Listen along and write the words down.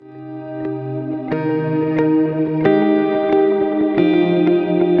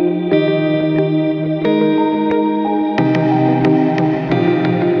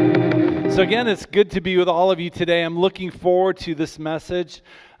So again, it's good to be with all of you today. I'm looking forward to this message.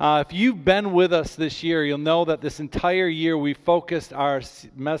 If you've been with us this year, you'll know that this entire year we focused our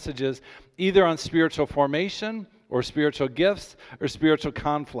messages either on spiritual formation or spiritual gifts or spiritual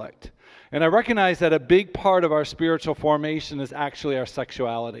conflict. And I recognize that a big part of our spiritual formation is actually our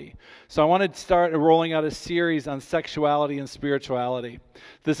sexuality. So I wanted to start rolling out a series on sexuality and spirituality.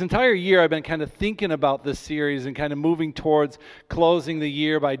 This entire year I've been kind of thinking about this series and kind of moving towards closing the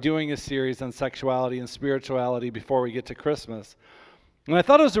year by doing a series on sexuality and spirituality before we get to Christmas. And I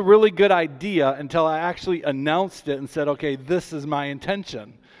thought it was a really good idea until I actually announced it and said, okay, this is my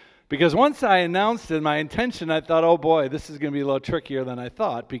intention. Because once I announced it, my intention, I thought, oh boy, this is going to be a little trickier than I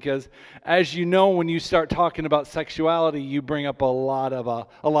thought. Because as you know, when you start talking about sexuality, you bring up a lot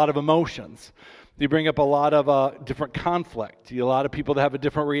of emotions. You bring up a lot of different conflict. A lot of people that have a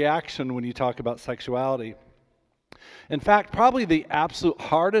different reaction when you talk about sexuality. In fact, probably the absolute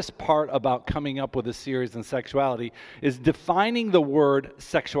hardest part about coming up with a series on sexuality is defining the word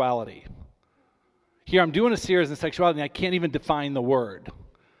sexuality. Here, I'm doing a series on sexuality, and I can't even define the word.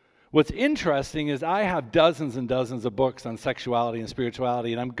 What's interesting is I have dozens and dozens of books on sexuality and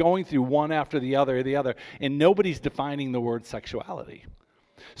spirituality, and I'm going through one after the other, and nobody's defining the word sexuality.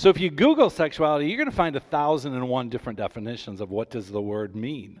 So if you Google sexuality, you're going to find 1,001 different definitions of what does the word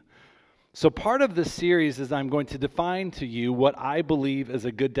mean. So part of this series is I'm going to define to you what I believe is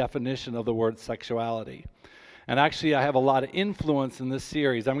a good definition of the word sexuality. And actually, I have a lot of influence in this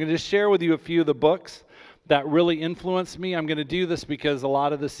series. I'm going to just share with you a few of the books that really influenced me. I'm going to do this because a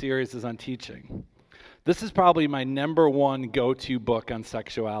lot of the series is on teaching. This is probably my number one go-to book on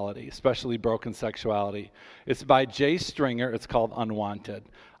sexuality, especially broken sexuality. It's by Jay Stringer. It's called Unwanted.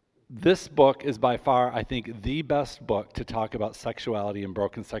 This book is by far, I think, the best book to talk about sexuality and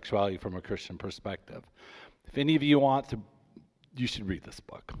broken sexuality from a Christian perspective. If any of you want to, you should read this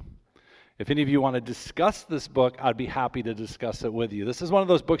book. If any of you want to discuss this book, I'd be happy to discuss it with you. This is one of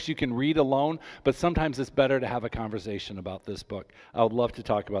those books you can read alone, but sometimes it's better to have a conversation about this book. I would love to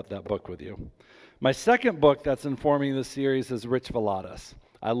talk about that book with you. My second book that's informing this series is Rich Villodas.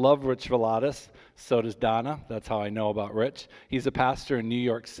 I love Rich Villodas. So does Donna. That's how I know about Rich. He's a pastor in New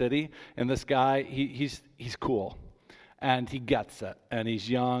York City, and this guy, he's cool, and he gets it, and he's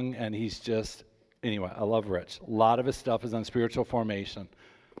young, and he's just, anyway, I love Rich. A lot of his stuff is on spiritual formation.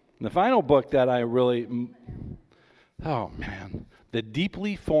 And the final book that I really, The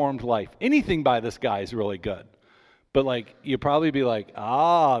Deeply Formed Life. Anything by this guy is really good. But you'd probably be like,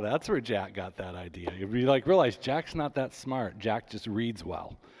 that's where Jack got that idea. You'd be like, realize Jack's not that smart. Jack just reads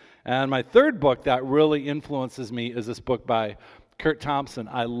well. And my third book that really influences me is this book by Kurt Thompson.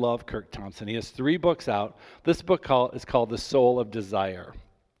 I love Kurt Thompson. He has 3 books out. This book is called The Soul of Desire.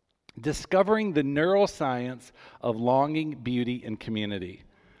 Discovering the Neuroscience of Longing, Beauty, and Community.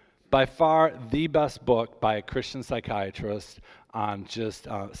 By far the best book by a Christian psychiatrist on just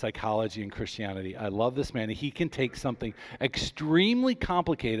psychology and Christianity. I love this man. He can take something extremely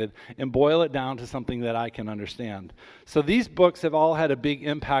complicated and boil it down to something that I can understand. So these books have all had a big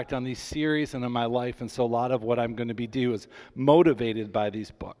impact on these series and in my life, and so a lot of what I'm going to be doing is motivated by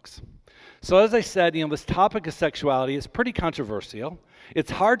these books. So as I said, this topic of sexuality is pretty controversial.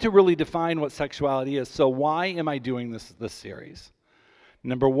 It's hard to really define what sexuality is, so why am I doing this series?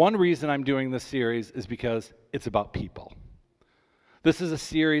 Number one reason I'm doing this series is because it's about people. This is a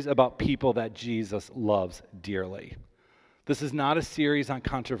series about people that Jesus loves dearly. This is not a series on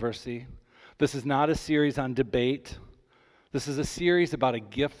controversy. This is not a series on debate. This is a series about a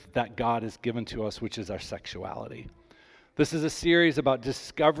gift that God has given to us, which is our sexuality. This is a series about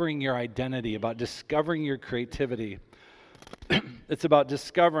discovering your identity, about discovering your creativity. It's about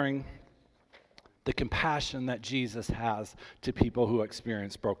discovering the compassion that Jesus has to people who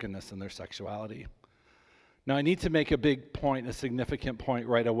experience brokenness in their sexuality. Now, I need to make a big point, a significant point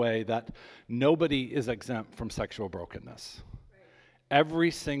right away, that nobody is exempt from sexual brokenness. Every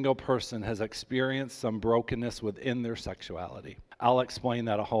single person has experienced some brokenness within their sexuality. I'll explain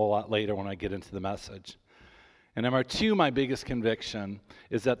that a whole lot later when I get into the message. And number 2, my biggest conviction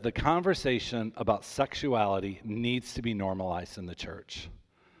is that the conversation about sexuality needs to be normalized in the church.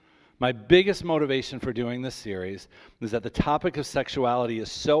 My biggest motivation for doing this series is that the topic of sexuality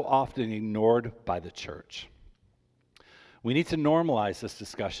is so often ignored by the church. We need to normalize this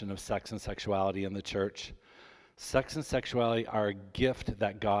discussion of sex and sexuality in the church. Sex and sexuality are a gift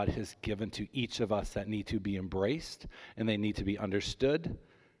that God has given to each of us that need to be embraced, and they need to be understood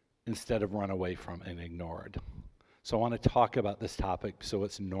instead of run away from and ignored. So I want to talk about this topic so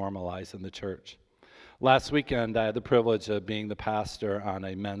it's normalized in the church. Last weekend, I had the privilege of being the pastor on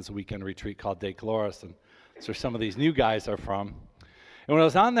a men's weekend retreat called De Cloris, and that's where some of these new guys are from. And when I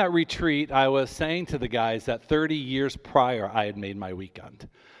was on that retreat, I was saying to the guys that 30 years prior, I had made my weekend.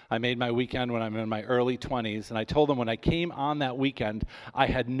 I made my weekend when I'm in my early 20s, and I told them when I came on that weekend, I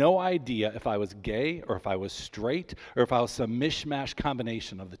had no idea if I was gay or if I was straight or if I was some mishmash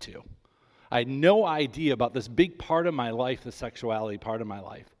combination of the two. I had no idea about this big part of my life, the sexuality part of my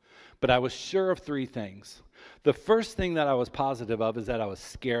life. But I was sure of three things. The first thing that I was positive of is that I was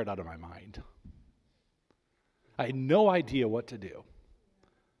scared out of my mind. I had no idea what to do.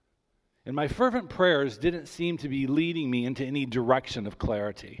 And my fervent prayers didn't seem to be leading me into any direction of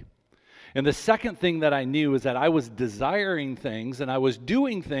clarity. And the second thing that I knew is that I was desiring things and I was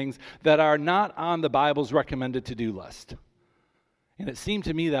doing things that are not on the Bible's recommended to-do list. And it seemed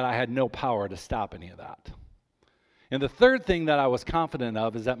to me that I had no power to stop any of that. And the third thing that I was confident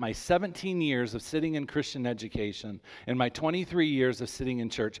of is that my 17 years of sitting in Christian education and my 23 years of sitting in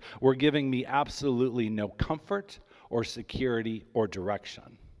church were giving me absolutely no comfort or security or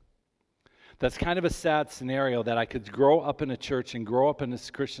direction. That's kind of a sad scenario that I could grow up in a church and grow up in this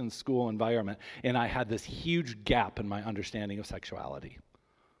Christian school environment, and I had this huge gap in my understanding of sexuality.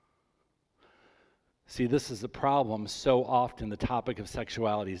 See, this is the problem. So often the topic of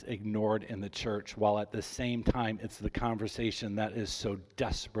sexuality is ignored in the church, while at the same time it's the conversation that is so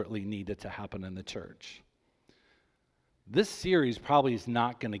desperately needed to happen in the church. This series probably is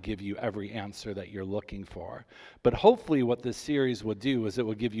not going to give you every answer that you're looking for, but hopefully what this series will do is it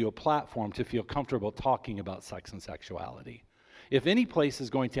will give you a platform to feel comfortable talking about sex and sexuality. If any place is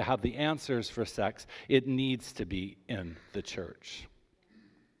going to have the answers for sex, it needs to be in the church.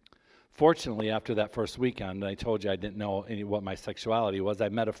 Fortunately, after that first weekend, I told you I didn't know what my sexuality was. I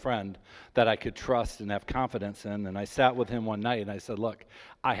met a friend that I could trust and have confidence in, and I sat with him one night and I said, look,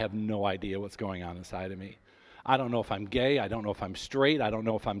 I have no idea what's going on inside of me. I don't know if I'm gay. I don't know if I'm straight. I don't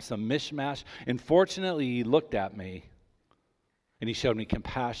know if I'm some mishmash. And fortunately, he looked at me and he showed me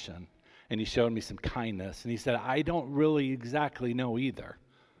compassion and he showed me some kindness. And he said, I don't really exactly know either,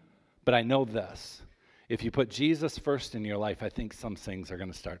 but I know this. If you put Jesus first in your life, I think some things are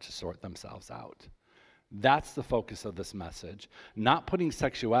going to start to sort themselves out. That's the focus of this message. Not putting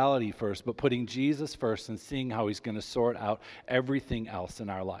sexuality first, but putting Jesus first and seeing how he's going to sort out everything else in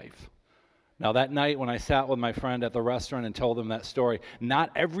our life. Now, that night when I sat with my friend at the restaurant and told him that story, not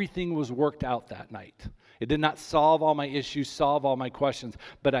everything was worked out that night. It did not solve all my issues, solve all my questions,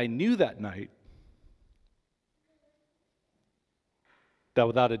 but I knew that night that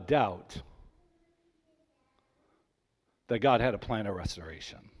without a doubt, that God had a plan of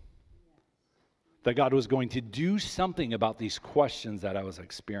restoration. That God was going to do something about these questions that I was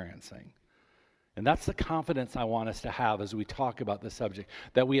experiencing. And that's the confidence I want us to have as we talk about this subject,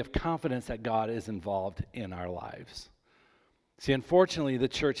 that we have confidence that God is involved in our lives. See, unfortunately, the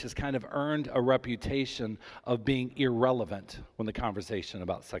church has kind of earned a reputation of being irrelevant when the conversation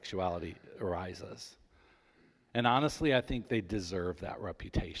about sexuality arises. And honestly, I think they deserve that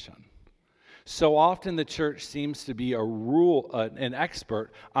reputation. So often the church seems to be an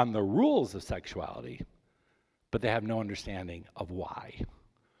expert on the rules of sexuality, but they have no understanding of why.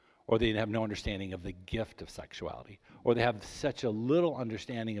 Or they have no understanding of the gift of sexuality. Or they have such a little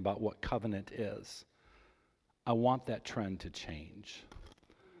understanding about what covenant is. I want that trend to change.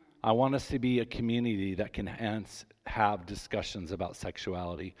 I want us to be a community that can have discussions about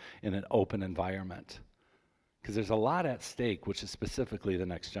sexuality in an open environment. Because there's a lot at stake, which is specifically the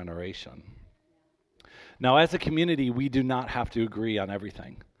next generation. Now, as a community, we do not have to agree on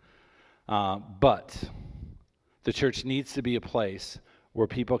everything. But the church needs to be a place where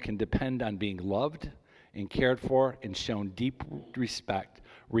people can depend on being loved and cared for and shown deep respect,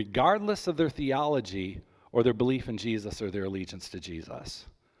 regardless of their theology or their belief in Jesus or their allegiance to Jesus.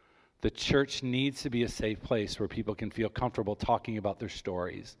 The church needs to be a safe place where people can feel comfortable talking about their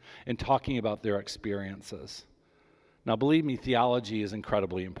stories and talking about their experiences. Now, believe me, theology is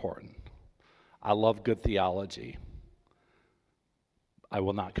incredibly important. I love good theology. I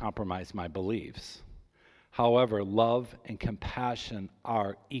will not compromise my beliefs. However, love and compassion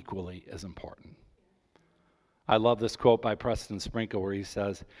are equally as important. I love this quote by Preston Sprinkle where he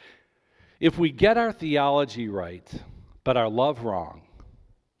says, if we get our theology right, but our love wrong,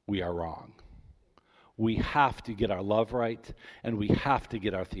 we are wrong. We have to get our love right, and we have to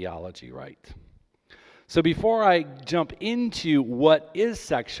get our theology right. So before I jump into what is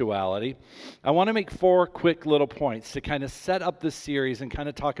sexuality, I want to make 4 quick little points to kind of set up this series and kind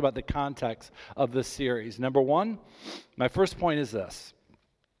of talk about the context of this series. Number 1, my first point is this.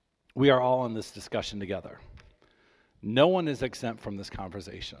 We are all in this discussion together. No one is exempt from this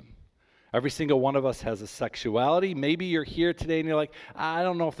conversation. Every single one of us has a sexuality. Maybe you're here today and you're like, I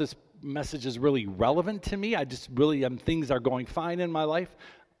don't know if this message is really relevant to me. Things are going fine in my life.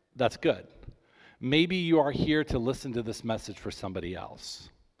 That's good. Maybe you are here to listen to this message for somebody else.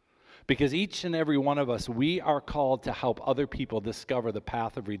 Because each and every one of us, we are called to help other people discover the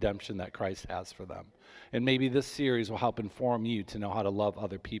path of redemption that Christ has for them. And maybe this series will help inform you to know how to love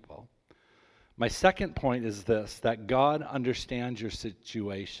other people. My second point is this, that God understands your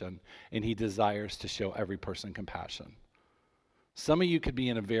situation and he desires to show every person compassion. Some of you could be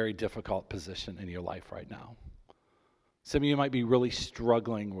in a very difficult position in your life right now. Some of you might be really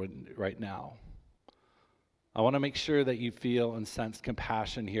struggling right now. I want to make sure that you feel and sense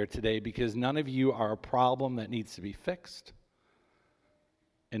compassion here today, because none of you are a problem that needs to be fixed,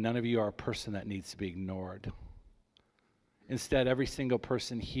 and none of you are a person that needs to be ignored. Instead, every single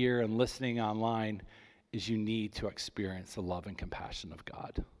person here and listening online is you need to experience the love and compassion of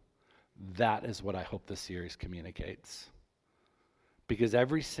God. That is what I hope this series communicates. Because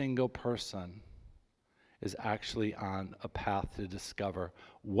every single person is actually on a path to discover,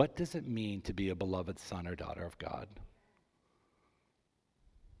 what does it mean to be a beloved son or daughter of God?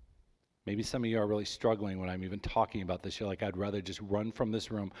 Maybe some of you are really struggling when I'm even talking about this. You're like, I'd rather just run from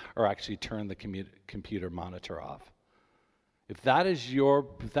this room or actually turn the computer monitor off. If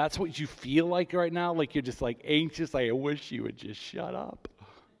that's what you feel like right now, like you're just like anxious, like I wish you would just shut up,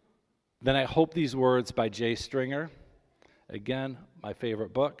 then I hope these words by Jay Stringer, again, my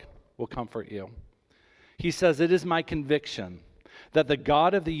favorite book, will comfort you. He says, "It is my conviction that the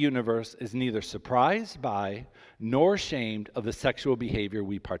God of the universe is neither surprised by nor ashamed of the sexual behavior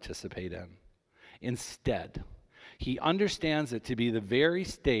we participate in. Instead, he understands it to be the very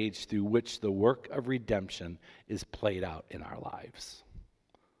stage through which the work of redemption is played out in our lives."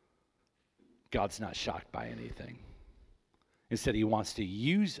 God's not shocked by anything. Instead, he wants to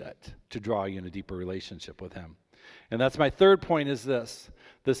use it to draw you in a deeper relationship with him. And that's my third point, is this.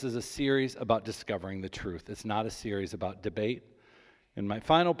 This is a series about discovering the truth. It's not a series about debate. And my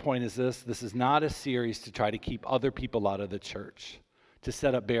final point is this. This is not a series to try to keep other people out of the church, to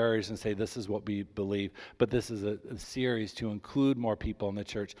set up barriers and say this is what we believe. But this is a series to include more people in the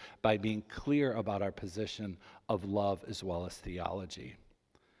church by being clear about our position of love as well as theology.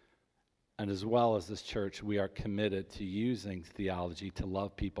 And as well as this church, we are committed to using theology to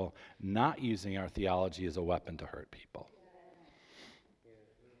love people, not using our theology as a weapon to hurt people.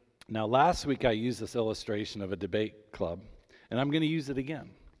 Now, last week I used this illustration of a debate club, and I'm going to use it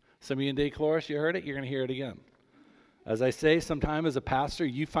again. Some of you in Day Chloris, you heard it, you're going to hear it again. As I say, sometime as a pastor,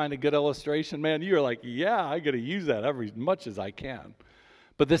 you find a good illustration, man, you're like, yeah, I got to use that as much as I can.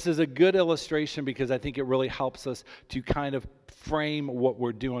 But this is a good illustration because I think it really helps us to kind of frame what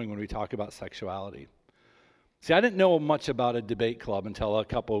we're doing when we talk about sexuality. See, I didn't know much about a debate club until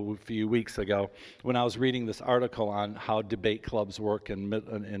a few weeks ago when I was reading this article on how debate clubs work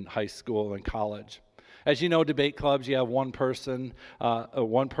in high school and college. As you know, debate clubs, you have one person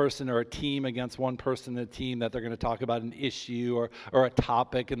or a team against one person in a team that they're going to talk about an issue or a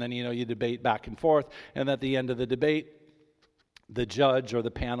topic, and then you debate back and forth, and at the end of the debate, the judge or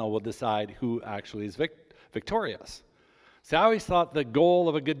the panel will decide who actually is victorious. See, I always thought the goal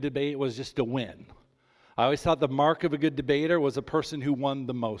of a good debate was just to win. I always thought the mark of a good debater was a person who won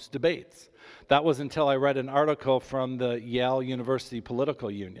the most debates. That was until I read an article from the Yale University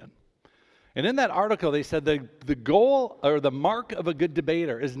Political Union. And in that article, they said the goal or the mark of a good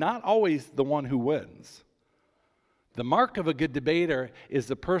debater is not always the one who wins. The mark of a good debater is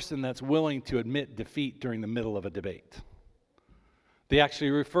the person that's willing to admit defeat during the middle of a debate. They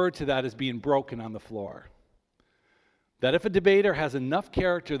actually refer to that as being broken on the floor. That if a debater has enough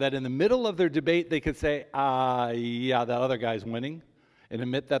character that in the middle of their debate they could say, yeah, that other guy's winning, and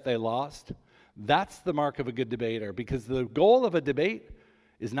admit that they lost, that's the mark of a good debater, because the goal of a debate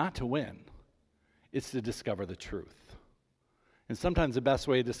is not to win. It's to discover the truth. And sometimes the best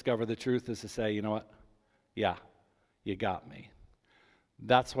way to discover the truth is to say, you know what? Yeah, you got me.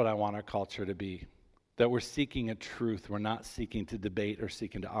 That's what I want our culture to be. That we're seeking a truth. We're not seeking to debate or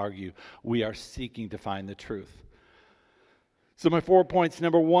seeking to argue. We are seeking to find the truth. So my 4 points,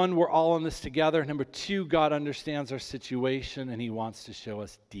 number 1, we're all in this together. Number 2, God understands our situation and he wants to show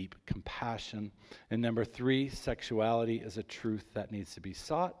us deep compassion. And number 3, sexuality is a truth that needs to be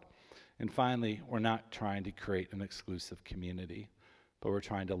sought. And finally, we're not trying to create an exclusive community, but we're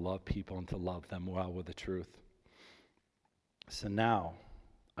trying to love people and to love them well with the truth. So now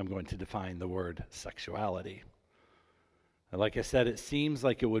I'm going to define the word sexuality. And like I said, it seems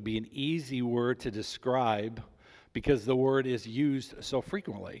like it would be an easy word to describe because the word is used so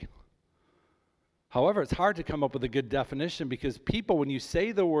frequently. However, it's hard to come up with a good definition because people, when you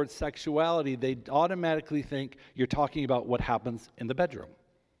say the word sexuality, they automatically think you're talking about what happens in the bedroom.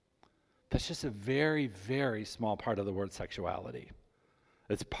 That's just a very, very small part of the word sexuality.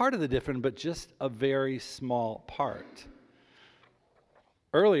 It's part of the different, but just a very small part.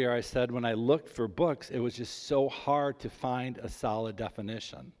 Earlier I said when I looked for books, it was just so hard to find a solid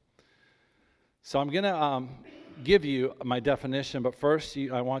definition. So I'm going to give you my definition, but first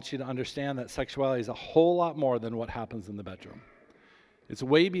I want you to understand that sexuality is a whole lot more than what happens in the bedroom. It's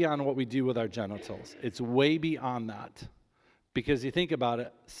way beyond what we do with our genitals. It's way beyond that. Because you think about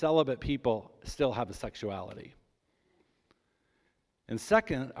it, celibate people still have a sexuality. And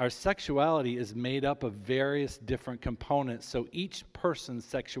second, our sexuality is made up of various different components, so each person's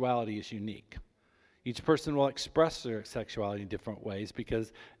sexuality is unique. Each person will express their sexuality in different ways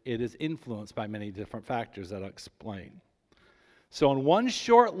because it is influenced by many different factors that I'll explain. So in one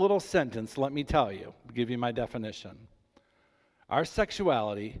short little sentence, let me tell you, give you my definition. Our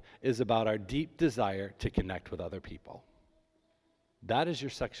sexuality is about our deep desire to connect with other people. That is your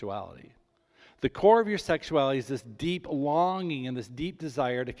sexuality. The core of your sexuality is this deep longing and this deep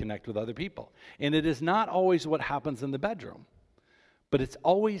desire to connect with other people. And it is not always what happens in the bedroom, but it's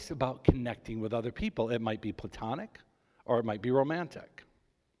always about connecting with other people. It might be platonic or it might be romantic.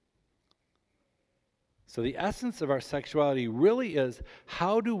 So the essence of our sexuality really is,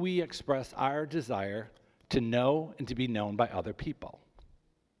 how do we express our desire to know and to be known by other people?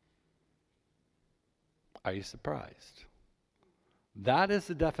 Are you surprised? That is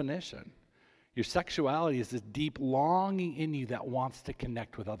the definition. Your sexuality is this deep longing in you that wants to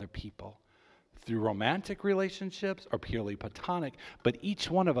connect with other people through romantic relationships or purely platonic, but each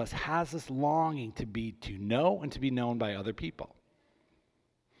one of us has this longing to know and to be known by other people.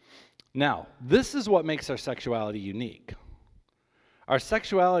 Now, this is what makes our sexuality unique. Our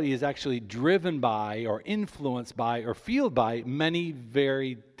sexuality is actually driven by or influenced by or fueled by many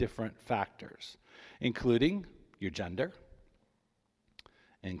very different factors, including your gender,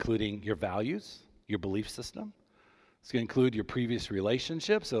 including your values, your belief system. It's going to include your previous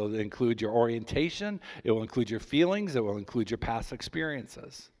relationships. It will include your orientation. It will include your feelings. It will include your past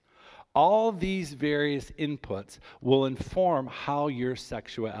experiences. All these various inputs will inform how your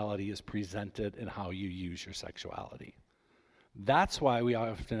sexuality is presented and how you use your sexuality. That's why we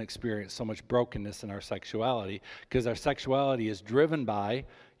often experience so much brokenness in our sexuality, because our sexuality is driven by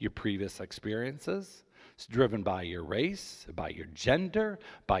your previous experiences. It's driven by your race, by your gender,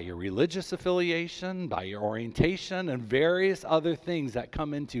 by your religious affiliation, by your orientation, and various other things that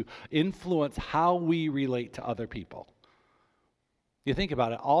come into influence how we relate to other people. You think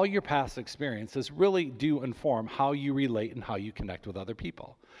about it, all your past experiences really do inform how you relate and how you connect with other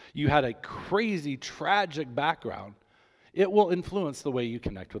people. You had a crazy, tragic background. It will influence the way you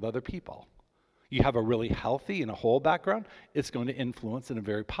connect with other people. You have a really healthy and a whole background, it's going to influence in a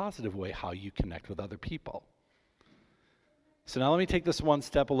very positive way how you connect with other people. So now let me take this one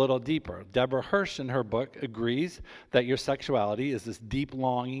step a little deeper. Deborah Hirsch in her book agrees that your sexuality is this deep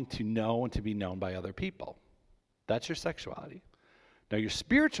longing to know and to be known by other people. That's your sexuality. Now your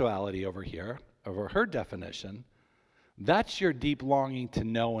spirituality over here, over her definition, that's your deep longing to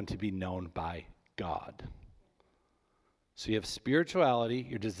know and to be known by God. So you have spirituality,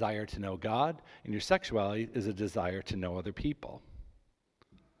 your desire to know God, and your sexuality is a desire to know other people.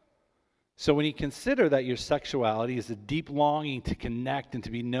 So when you consider that your sexuality is a deep longing to connect and to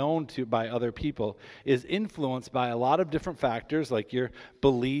be known by other people, is influenced by a lot of different factors like your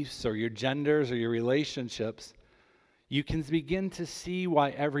beliefs or your genders or your relationships, you can begin to see why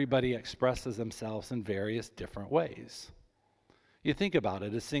everybody expresses themselves in various different ways. You think about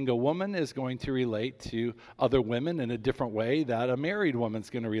it, a single woman is going to relate to other women in a different way that a married woman's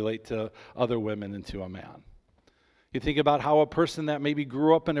going to relate to other women and to a man. You think about how a person that maybe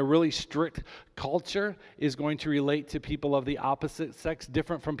grew up in a really strict culture is going to relate to people of the opposite sex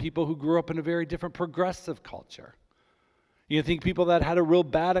different from people who grew up in a very different progressive culture. You think people that had a real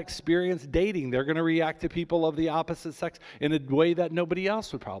bad experience dating, they're going to react to people of the opposite sex in a way that nobody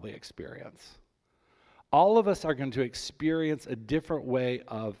else would probably experience. All of us are going to experience a different way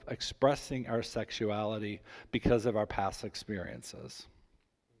of expressing our sexuality because of our past experiences.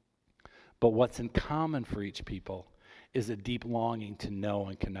 But what's in common for each people is a deep longing to know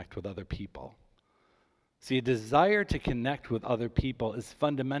and connect with other people. See, a desire to connect with other people is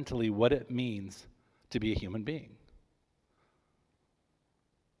fundamentally what it means to be a human being.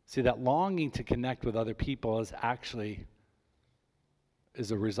 See, that longing to connect with other people is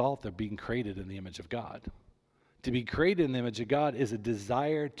a result of being created in the image of God. To be created in the image of God is a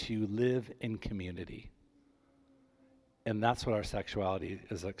desire to live in community. And that's what our sexuality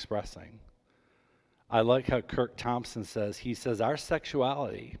is expressing. I like how Kirk Thompson says, he says, our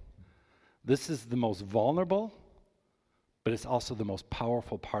sexuality, this is the most vulnerable, but it's also the most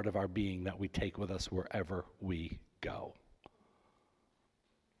powerful part of our being that we take with us wherever we go.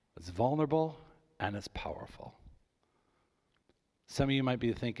 It's vulnerable and it's powerful. Some of you might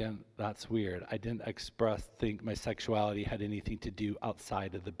be thinking, that's weird. I didn't think my sexuality had anything to do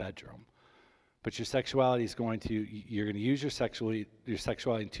outside of the bedroom. But your sexuality is you're going to use your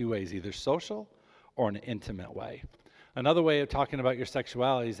sexuality in two ways, either social or in an intimate way. Another way of talking about your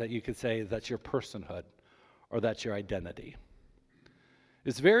sexuality is that you could say that's your personhood or that's your identity.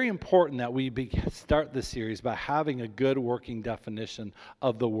 It's very important that we start this series by having a good working definition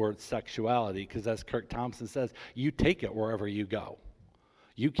of the word sexuality, because as Kirk Thompson says, you take it wherever you go.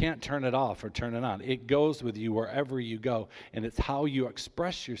 You can't turn it off or turn it on. It goes with you wherever you go, and it's how you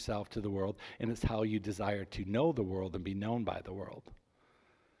express yourself to the world, and it's how you desire to know the world and be known by the world.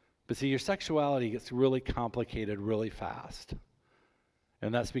 But see, your sexuality gets really complicated really fast.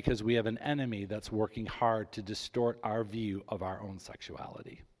 And that's because we have an enemy that's working hard to distort our view of our own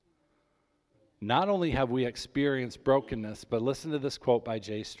sexuality. Not only have we experienced brokenness, but listen to this quote by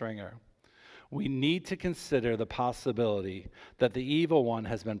Jay Stringer. We need to consider the possibility that the evil one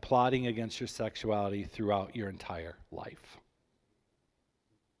has been plotting against your sexuality throughout your entire life.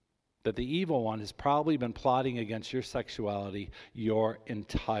 That the evil one has probably been plotting against your sexuality your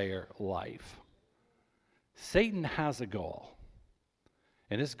entire life. Satan has a goal.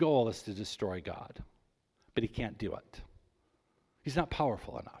 And his goal is to destroy God. But he can't do it. He's not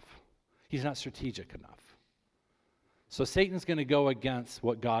powerful enough. He's not strategic enough. So Satan's going to go against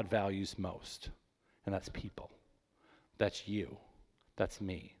what God values most. And that's people. That's you. That's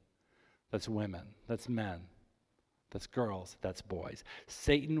me. That's women. That's men. That's girls. That's boys.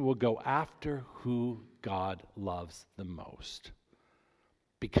 Satan will go after who God loves the most.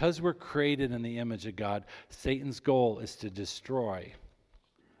 Because we're created in the image of God, Satan's goal is to destroy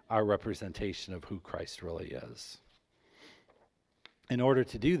our representation of who Christ really is. In order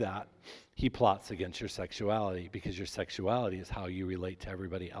to do that, he plots against your sexuality, because your sexuality is how you relate to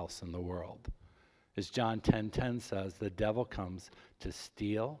everybody else in the world. As John 10:10 says, the devil comes to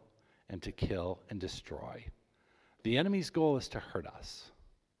steal and to kill and destroy. The enemy's goal is to hurt us.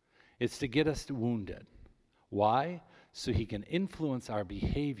 It's to get us wounded. Why? So he can influence our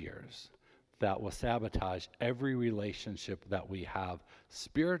behaviors that will sabotage every relationship that we have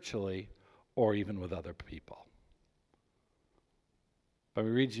spiritually or even with other people. But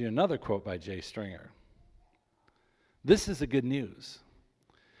we read you another quote by Jay Stringer. This is the good news.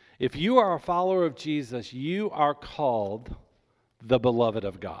 If you are a follower of Jesus, you are called the beloved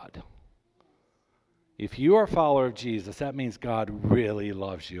of God. If you are a follower of Jesus, that means God really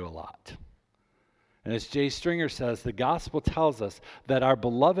loves you a lot. And as Jay Stringer says, the gospel tells us that our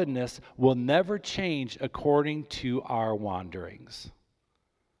belovedness will never change according to our wanderings.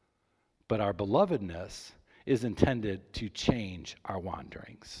 But our belovedness is intended to change our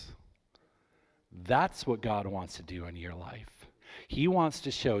wanderings. That's what God wants to do in your life. He wants to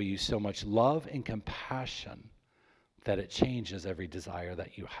show you so much love and compassion that it changes every desire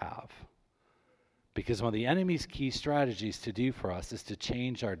that you have. Because one of the enemy's key strategies to do for us is to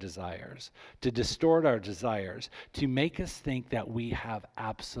change our desires, to distort our desires, to make us think that we have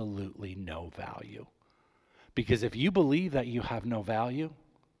absolutely no value. Because if you believe that you have no value,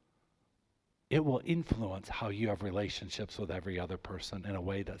 it will influence how you have relationships with every other person in a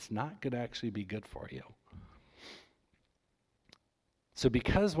way that's not going to actually be good for you. So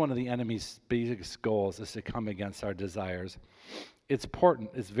because one of the enemy's biggest goals is to come against our desires, it's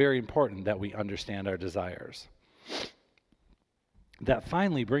very important that we understand our desires. That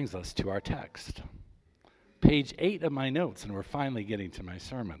finally brings us to our text. Page 8 of my notes, and we're finally getting to my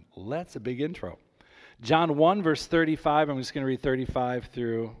sermon. That's a big intro. John 1, verse 35, I'm just going to read 35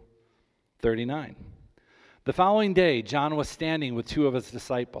 through 39. The following day, John was standing with two of his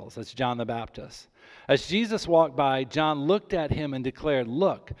disciples. That's John the Baptist. As Jesus walked by, John looked at him and declared,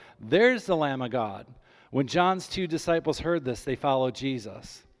 "Look, there's the Lamb of God." When John's two disciples heard this, they followed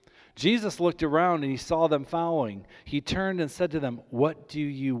Jesus. Jesus looked around and he saw them following. He turned and said to them, "What do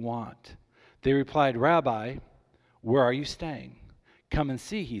you want?" They replied, "Rabbi, where are you staying?" "Come and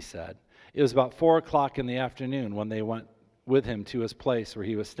see," he said. It was about 4:00 in the afternoon when they went with him to his place where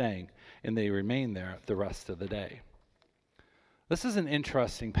he was staying, and they remained there the rest of the day. This is an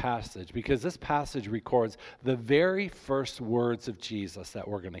interesting passage because this passage records the very first words of Jesus that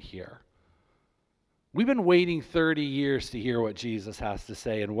we're going to hear. We've been waiting 30 years to hear what Jesus has to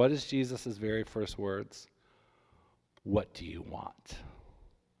say. And what is Jesus' very first words? What do you want?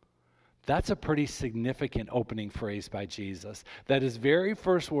 That's a pretty significant opening phrase by Jesus. That his very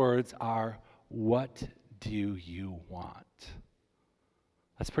first words are, what do you want?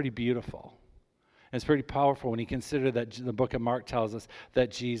 That's pretty beautiful. And it's pretty powerful when you consider that the book of Mark tells us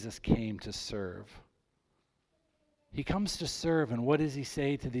that Jesus came to serve. He comes to serve, and what does he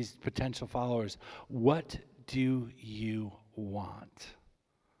say to these potential followers? What do you want?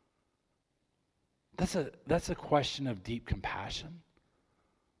 That's a question of deep compassion.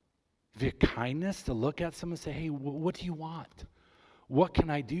 Of your kindness to look at someone and say, hey, what do you want? What can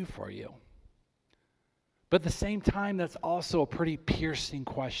I do for you? But at the same time, that's also a pretty piercing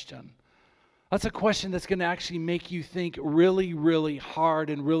question. That's a question that's going to actually make you think really, really hard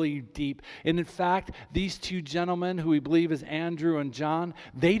and really deep. And in fact, these two gentlemen, who we believe is Andrew and John,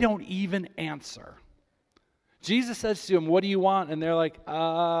 they don't even answer. Jesus says to them, what do you want? And they're like,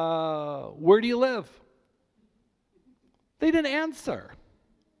 where do you live? They didn't answer.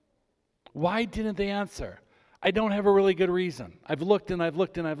 Why didn't they answer? I don't have a really good reason. I've looked and I've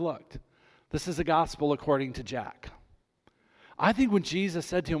looked and I've looked. This is the gospel according to Jack. I think when Jesus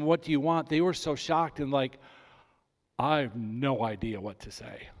said to him, what do you want? They were so shocked and like, I have no idea what to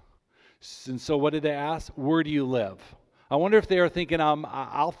say. And so what did they ask? Where do you live? I wonder if they were thinking,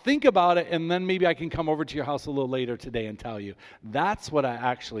 I'll think about it and then maybe I can come over to your house a little later today and tell you. That's what I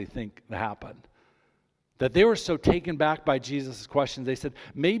actually think happened. That they were so taken back by Jesus' questions, they said,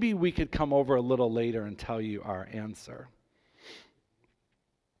 maybe we could come over a little later and tell you our answer.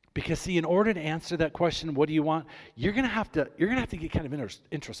 Because see, in order to answer that question, what do you want? You're going to have to get kind of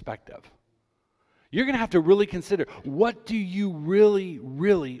introspective. You're going to have to really consider, what do you really,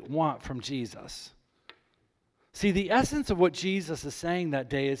 really want from Jesus? See, the essence of what Jesus is saying that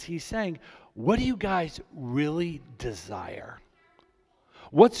day is he's saying, what do you guys really desire?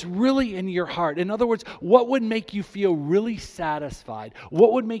 What's really in your heart? In other words, what would make you feel really satisfied?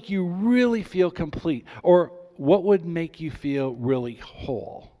 What would make you really feel complete? Or what would make you feel really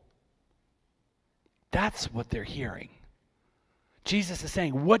whole? That's what they're hearing. Jesus is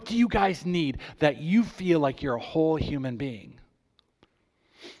saying, what do you guys need that you feel like you're a whole human being?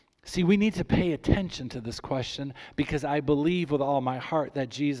 See, we need to pay attention to this question because I believe with all my heart that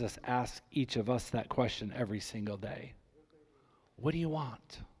Jesus asks each of us that question every single day. What do you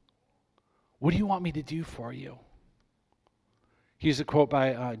want? What do you want me to do for you? Here's a quote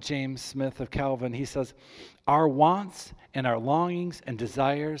by James Smith of Calvin. He says, our wants and our longings and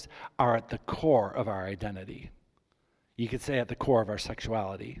desires are at the core of our identity. You could say at the core of our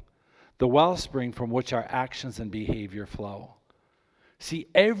sexuality, the wellspring from which our actions and behavior flow. See,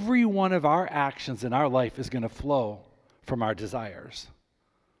 every one of our actions in our life is going to flow from our desires.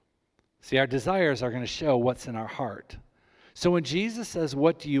 See, our desires are going to show what's in our heart. So when Jesus says,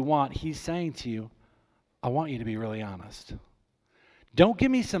 what do you want? He's saying to you, I want you to be really honest. Don't give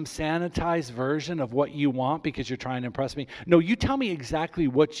me some sanitized version of what you want because you're trying to impress me. No, you tell me exactly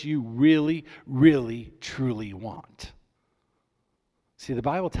what you really, really, truly want. See, the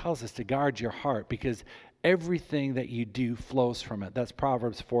Bible tells us to guard your heart because everything that you do flows from it. That's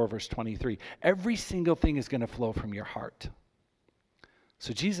Proverbs 4, verse 23. Every single thing is going to flow from your heart.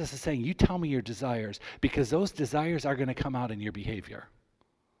 So Jesus is saying, you tell me your desires because those desires are going to come out in your behavior.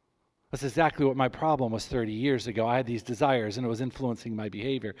 That's exactly what my problem was 30 years ago. I had these desires and it was influencing my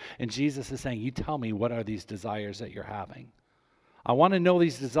behavior. And Jesus is saying, you tell me what are these desires that you're having. I want to know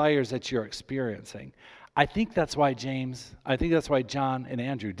these desires that you're experiencing. I think that's why John and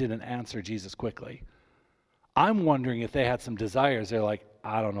Andrew didn't answer Jesus quickly. I'm wondering if they had some desires. They're like,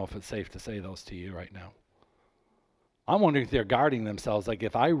 I don't know if it's safe to say those to you right now. I'm wondering if they're guarding themselves. Like,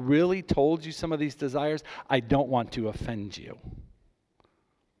 if I really told you some of these desires, I don't want to offend you.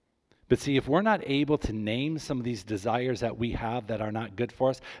 But see, if we're not able to name some of these desires that we have that are not good for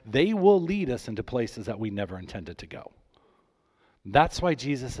us, they will lead us into places that we never intended to go. That's why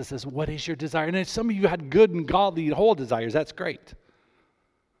Jesus says, what is your desire? And if some of you had good and godly whole desires, that's great.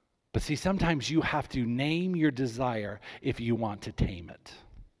 But see, sometimes you have to name your desire if you want to tame it.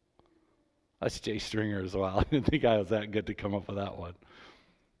 That's Jay Stringer as well. I didn't think I was that good to come up with that one.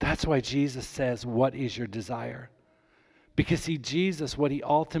 That's why Jesus says, what is your desire? Because see, Jesus, what he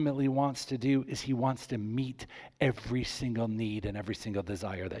ultimately wants to do is he wants to meet every single need and every single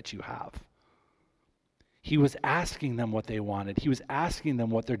desire that you have. He was asking them what they wanted. He was asking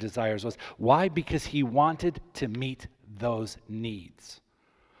them what their desires was. Why? Because he wanted to meet those needs.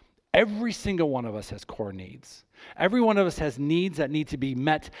 Every single one of us has core needs. Every one of us has needs that need to be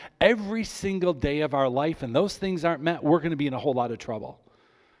met every single day of our life, and those things aren't met, we're going to be in a whole lot of trouble.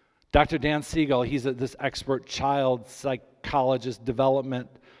 Dr. Dan Siegel, he's this expert child psychologist development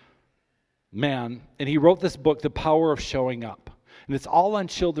man, and he wrote this book, The Power of Showing Up, and it's all on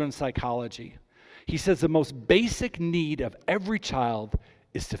children's psychology. He says the most basic need of every child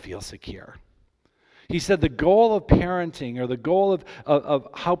is to feel secure. He said the goal of parenting, or the goal of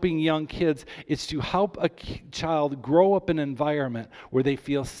helping young kids, is to help a child grow up in an environment where they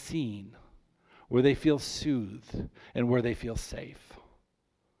feel seen, where they feel soothed, and where they feel safe.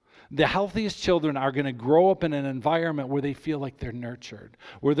 The healthiest children are going to grow up in an environment where they feel like they're nurtured,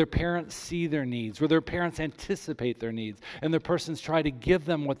 where their parents see their needs, where their parents anticipate their needs, and their persons try to give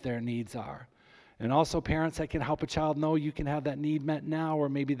them what their needs are. And also parents that can help a child know you can have that need met now, or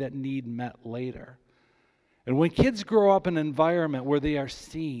maybe that need met later. And when kids grow up in an environment where they are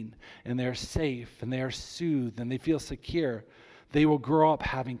seen and they're safe and they are soothed and they feel secure, they will grow up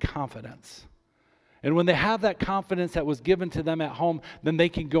having confidence. And when they have that confidence that was given to them at home, then they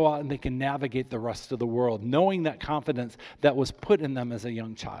can go out and they can navigate the rest of the world, knowing that confidence that was put in them as a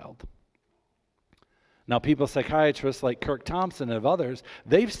young child. Now, people, psychiatrists like Kirk Thompson and others,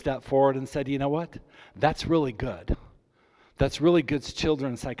 they've stepped forward and said, you know what? That's really good. That's really good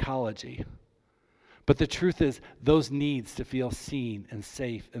children's psychology. But the truth is, those needs to feel seen and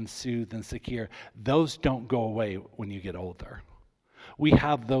safe and soothed and secure, those don't go away when you get older. We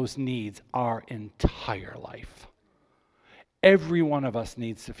have those needs our entire life. Every one of us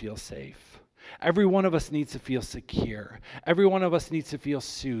needs to feel safe. Every one of us needs to feel secure. Every one of us needs to feel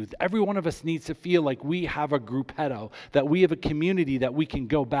soothed. Every one of us needs to feel like we have a gruppetto, that we have a community that we can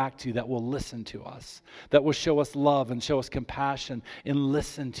go back to that will listen to us, that will show us love and show us compassion and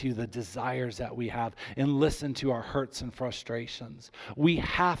listen to the desires that we have and listen to our hurts and frustrations. We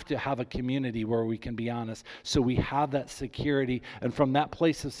have to have a community where we can be honest, so we have that security, and from that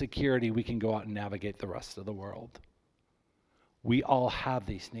place of security we can go out and navigate the rest of the world. We all have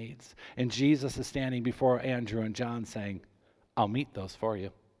these needs. And Jesus is standing before Andrew and John saying, I'll meet those for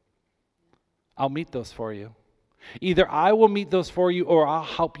you. I'll meet those for you. Either I will meet those for you, or I'll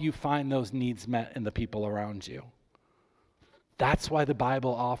help you find those needs met in the people around you. That's why the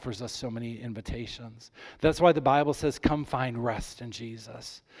Bible offers us so many invitations. That's why the Bible says, come find rest in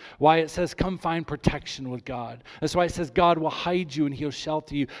Jesus. Why it says, come find protection with God. That's why it says God will hide you and he'll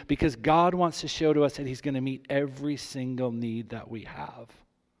shelter you, because God wants to show to us that he's going to meet every single need that we have.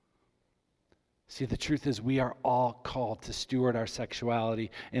 See, the truth is we are all called to steward our sexuality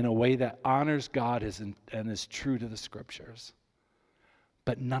in a way that honors God and is true to the Scriptures.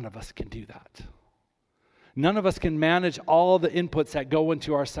 But none of us can do that. None of us can manage all the inputs that go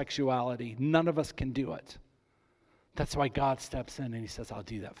into our sexuality. None of us can do it. That's why God steps in and he says, I'll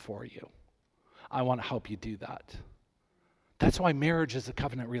do that for you. I want to help you do that. That's why marriage is a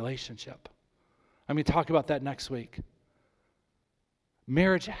covenant relationship. I'm going to talk about that next week.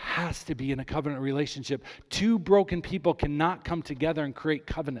 Marriage has to be in a covenant relationship. Two broken people cannot come together and create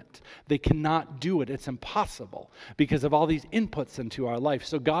covenant. They cannot do it. It's impossible because of all these inputs into our life.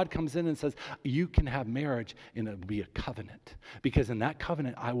 So God comes in and says, you can have marriage and it'll be a covenant, because in that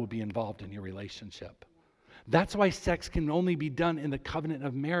covenant I will be involved in your relationship. That's why sex can only be done in the covenant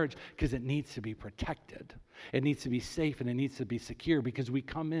of marriage, because it needs to be protected. It needs to be safe and it needs to be secure, because we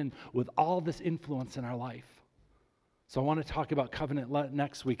come in with all this influence in our life. So I want to talk about covenant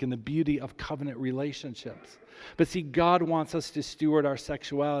next week and the beauty of covenant relationships. But see, God wants us to steward our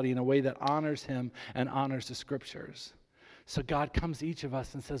sexuality in a way that honors him and honors the Scriptures. So God comes to each of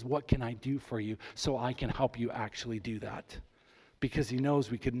us and says, what can I do for you so I can help you actually do that? Because he knows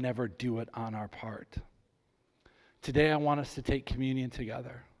we could never do it on our part. Today I want us to take communion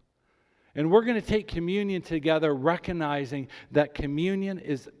together. And we're going to take communion together, recognizing that communion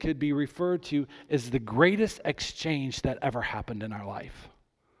could be referred to as the greatest exchange that ever happened in our life.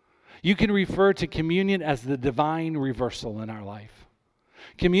 You can refer to communion as the divine reversal in our life.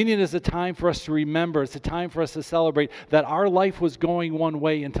 Communion is a time for us to remember. It's a time for us to celebrate that our life was going one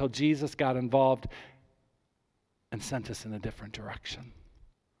way until Jesus got involved and sent us in a different direction.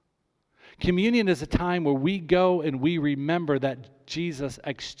 Communion is a time where we go and we remember that Jesus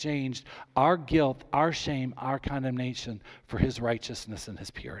exchanged our guilt, our shame, our condemnation for his righteousness and his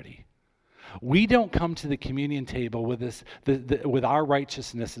purity. We don't come to the communion table with with our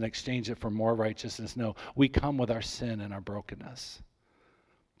righteousness and exchange it for more righteousness. No, we come with our sin and our brokenness.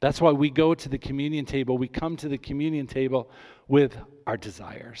 That's why we go to the communion table. We come to the communion table with our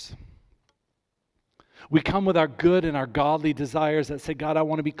desires. We come with our good and our godly desires that say, God, I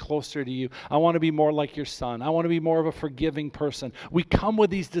want to be closer to you. I want to be more like your Son. I want to be more of a forgiving person. We come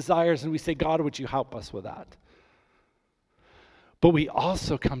with these desires and we say, God, would you help us with that? But we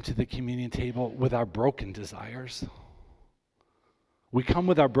also come to the communion table with our broken desires. We come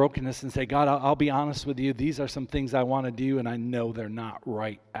with our brokenness and say, God, I'll be honest with you. These are some things I want to do, and I know they're not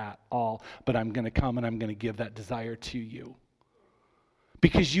right at all. But I'm going to come and I'm going to give that desire to you.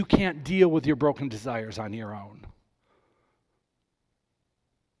 Because you can't deal with your broken desires on your own.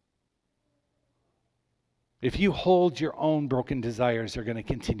 If you hold your own broken desires, they're going to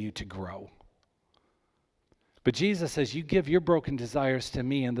continue to grow. But Jesus says, you give your broken desires to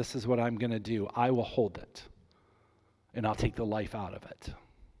me, and this is what I'm going to do. I will hold it, and I'll take the life out of it.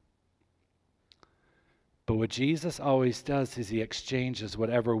 But what Jesus always does is he exchanges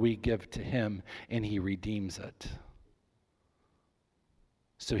whatever we give to him, and he redeems it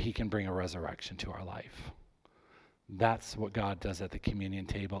so he can bring a resurrection to our life. That's what God does at the communion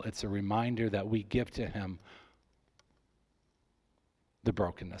table. It's a reminder that we give to him the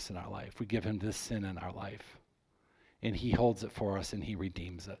brokenness in our life. We give him this sin in our life. And he holds it for us and he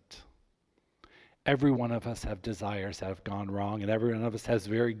redeems it. Every one of us have desires that have gone wrong, and every one of us has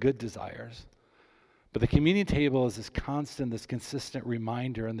very good desires. But the communion table is this constant, this consistent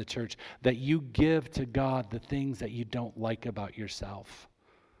reminder in the church that you give to God the things that you don't like about yourself.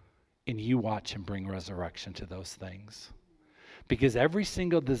 And you watch him bring resurrection to those things. Because every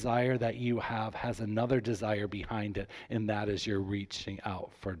single desire that you have has another desire behind it, and that is you're reaching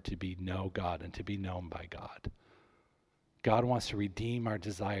out to know God and to be known by God. God wants to redeem our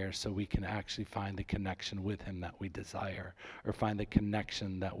desires so we can actually find the connection with him that we desire, or find the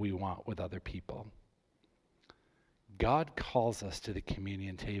connection that we want with other people. God calls us to the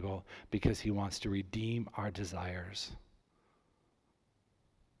communion table because he wants to redeem our desires.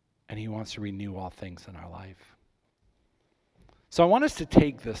 And he wants to renew all things in our life. So I want us to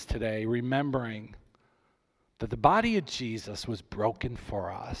take this today, remembering that the body of Jesus was broken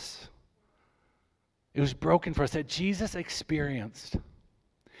for us. It was broken for us, that Jesus experienced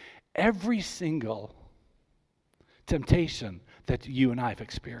every single temptation that you and I have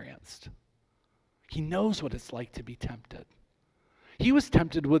experienced. He knows what it's like to be tempted. He was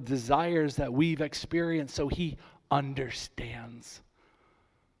tempted with desires that we've experienced, so he understands.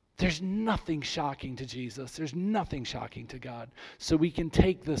 There's nothing shocking to Jesus. There's nothing shocking to God. So we can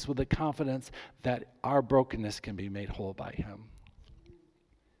take this with the confidence that our brokenness can be made whole by him.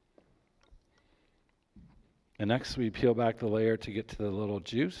 And next we peel back the layer to get to the little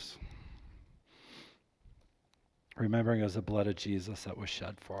juice. Remembering it was the blood of Jesus that was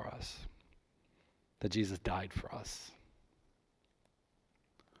shed for us. That Jesus died for us.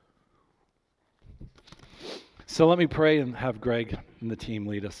 So let me pray and have Greg and the team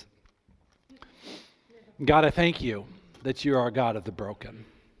lead us. God, I thank you that you are a God of the broken.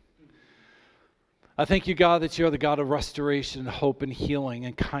 I thank you, God, that you are the God of restoration, hope, and healing,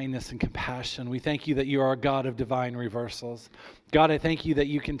 and kindness and compassion. We thank you that you are a God of divine reversals. God, I thank you that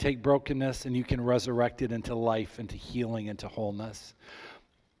you can take brokenness and you can resurrect it into life, into healing, into wholeness.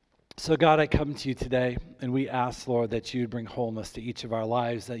 So God, I come to you today, and we ask, Lord, that you would bring wholeness to each of our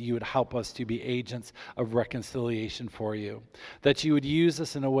lives, that you would help us to be agents of reconciliation for you, that you would use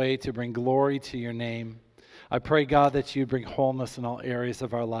us in a way to bring glory to your name. I pray, God, that you would bring wholeness in all areas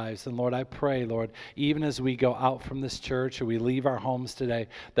of our lives. And Lord, I pray, Lord, even as we go out from this church or we leave our homes today,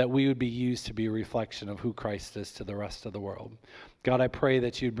 that we would be used to be a reflection of who Christ is to the rest of the world. God, I pray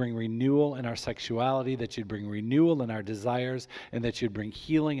that you'd bring renewal in our sexuality, that you'd bring renewal in our desires, and that you'd bring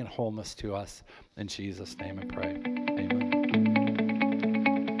healing and wholeness to us. In Jesus' name I pray. Amen.